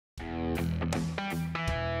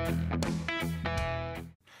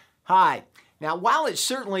Hi. Now, while it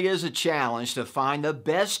certainly is a challenge to find the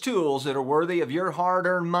best tools that are worthy of your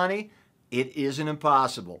hard-earned money, it isn't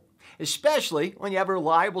impossible, especially when you have a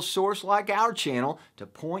reliable source like our channel to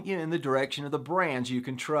point you in the direction of the brands you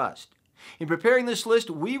can trust. In preparing this list,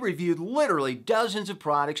 we reviewed literally dozens of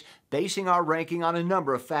products, basing our ranking on a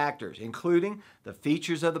number of factors, including the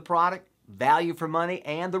features of the product, value for money,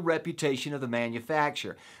 and the reputation of the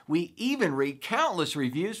manufacturer. We even read countless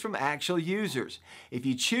reviews from actual users. If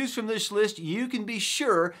you choose from this list, you can be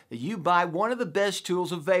sure that you buy one of the best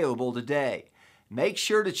tools available today. Make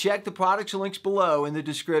sure to check the products links below in the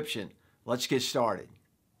description. Let's get started.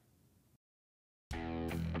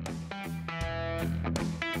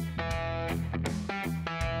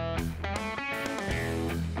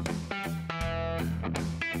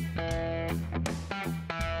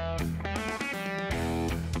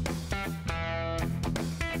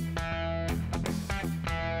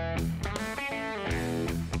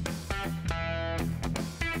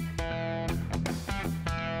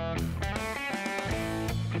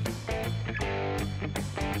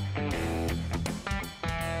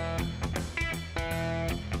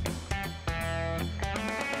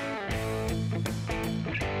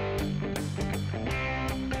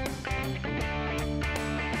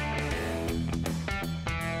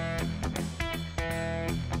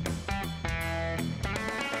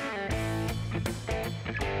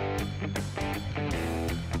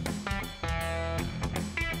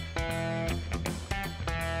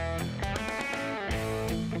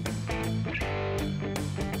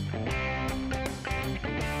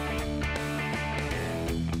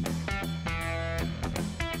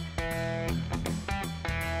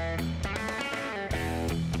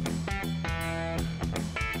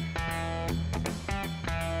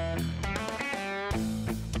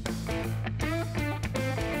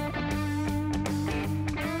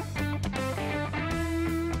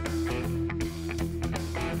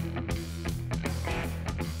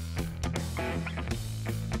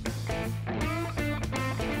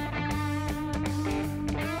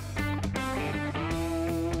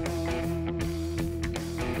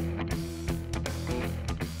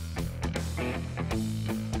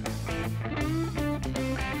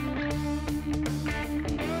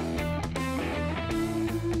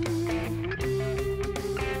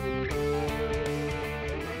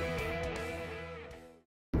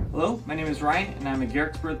 Hello, my name is Ryan and I'm a gear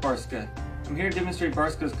expert at BARSKA. I'm here to demonstrate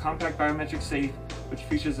BARSKA's compact biometric safe, which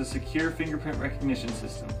features a secure fingerprint recognition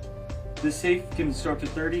system. This safe can store up to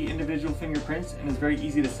 30 individual fingerprints and is very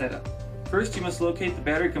easy to set up. First, you must locate the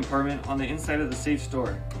battery compartment on the inside of the safe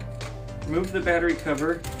store. Remove the battery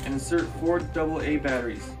cover and insert 4 AA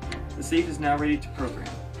batteries. The safe is now ready to program.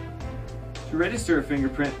 To register a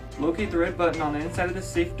fingerprint, locate the red button on the inside of the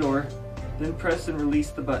safe door, then press and release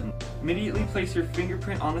the button. Immediately place your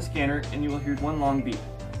fingerprint on the scanner and you will hear one long beep.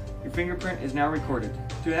 Your fingerprint is now recorded.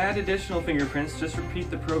 To add additional fingerprints, just repeat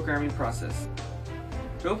the programming process.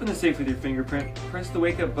 To open the safe with your fingerprint, press the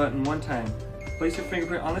wake up button one time. Place your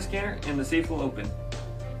fingerprint on the scanner and the safe will open.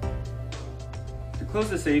 To close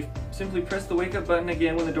the safe, simply press the wake up button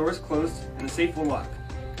again when the door is closed and the safe will lock.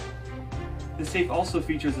 This safe also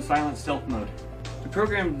features a silent stealth mode. To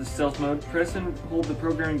program the stealth mode, press and hold the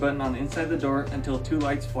programming button on the inside of the door until 2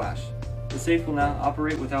 lights flash. The safe will now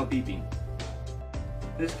operate without beeping.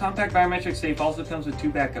 This compact biometric safe also comes with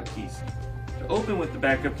 2 backup keys. To open with the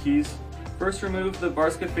backup keys, first remove the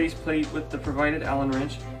BARSKA faceplate with the provided Allen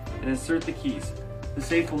wrench and insert the keys. The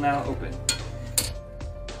safe will now open.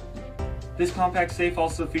 This compact safe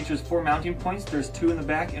also features 4 mounting points. There's 2 in the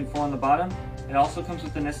back and 4 on the bottom. It also comes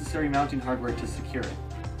with the necessary mounting hardware to secure it.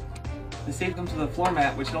 The safe comes with a floor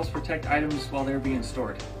mat which helps protect items while they're being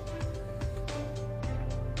stored.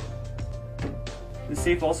 The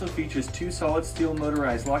safe also features 2 solid steel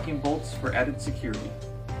motorized locking bolts for added security.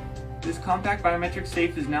 This compact biometric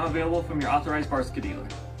safe is now available from your authorized BARSKA dealer.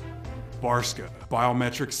 BARSKA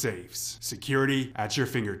Biometric Safes. Security at your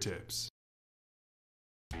fingertips.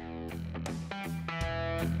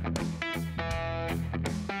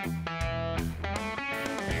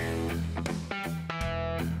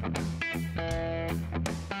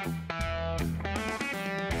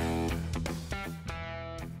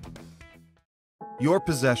 Your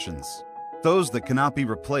possessions, those that cannot be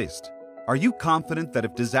replaced. Are you confident that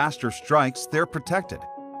if disaster strikes, they're protected?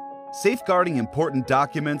 Safeguarding important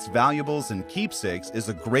documents, valuables, and keepsakes is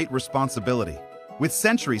a great responsibility. With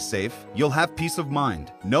SentrySafe, you'll have peace of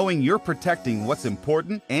mind, knowing you're protecting what's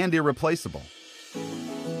important and irreplaceable.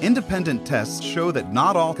 Independent tests show that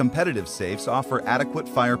not all competitive safes offer adequate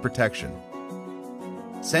fire protection.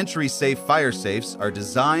 SentrySafe fire safes are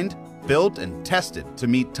designed, built and tested to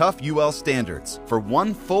meet tough UL standards for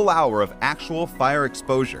 1 full hour of actual fire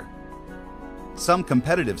exposure. Some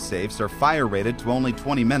competitive safes are fire rated to only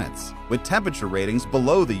 20 minutes, with temperature ratings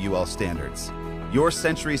below the UL standards. Your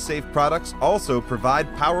SentrySafe products also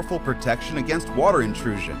provide powerful protection against water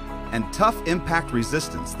intrusion and tough impact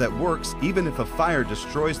resistance that works even if a fire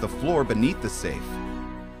destroys the floor beneath the safe.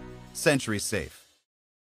 SentrySafe.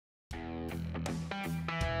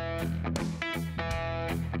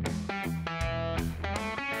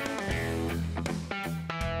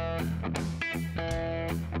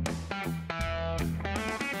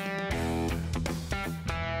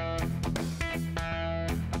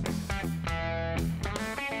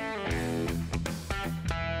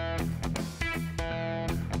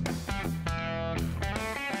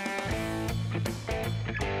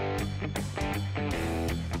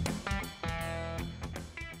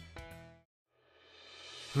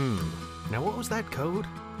 Now what was that code?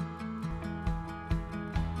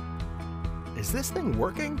 Is this thing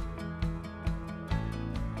working?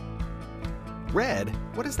 Red?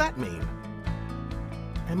 What does that mean?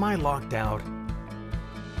 Am I locked out?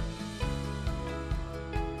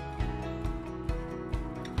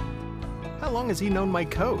 How long has he known my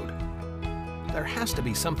code? There has to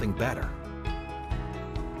be something better.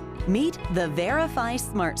 Meet the Verifi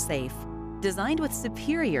SmartSafe, designed with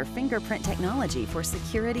superior fingerprint technology for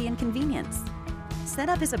security and convenience.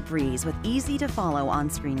 Setup is a breeze with easy-to-follow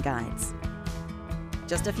on-screen guides.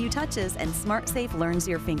 Just a few touches and SmartSafe learns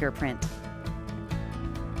your fingerprint.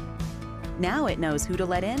 Now it knows who to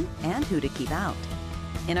let in and who to keep out.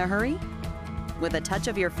 In a hurry? With a touch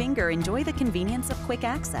of your finger, enjoy the convenience of quick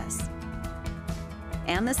access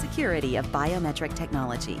and the security of biometric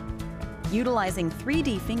technology. Utilizing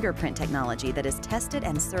 3D fingerprint technology that is tested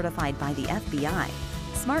and certified by the FBI,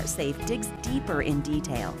 SmartSafe digs deeper in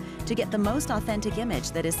detail to get the most authentic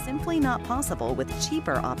image that is simply not possible with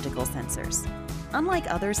cheaper optical sensors. Unlike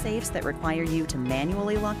other safes that require you to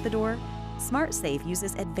manually lock the door, SmartSafe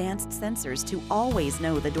uses advanced sensors to always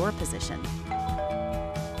know the door position.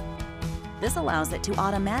 This allows it to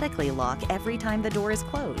automatically lock every time the door is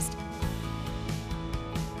closed,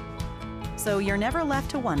 so you're never left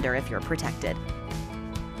to wonder if you're protected.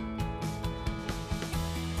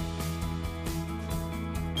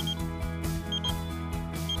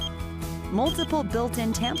 Multiple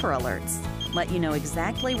built-in tamper alerts let you know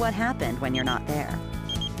exactly what happened when you're not there.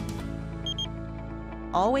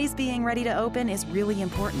 Always being ready to open is really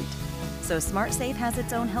important, so SmartSafe has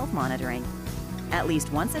its own health monitoring. At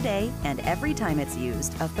least once a day and every time it's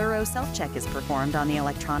used, a thorough self-check is performed on the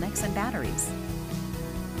electronics and batteries.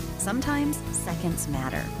 Sometimes seconds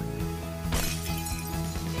matter.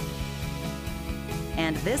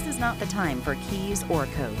 And this is not the time for keys or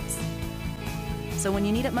codes. So when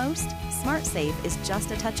you need it most, SmartSafe is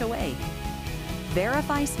just a touch away.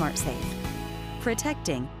 Verifi SmartSafe,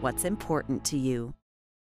 protecting what's important to you.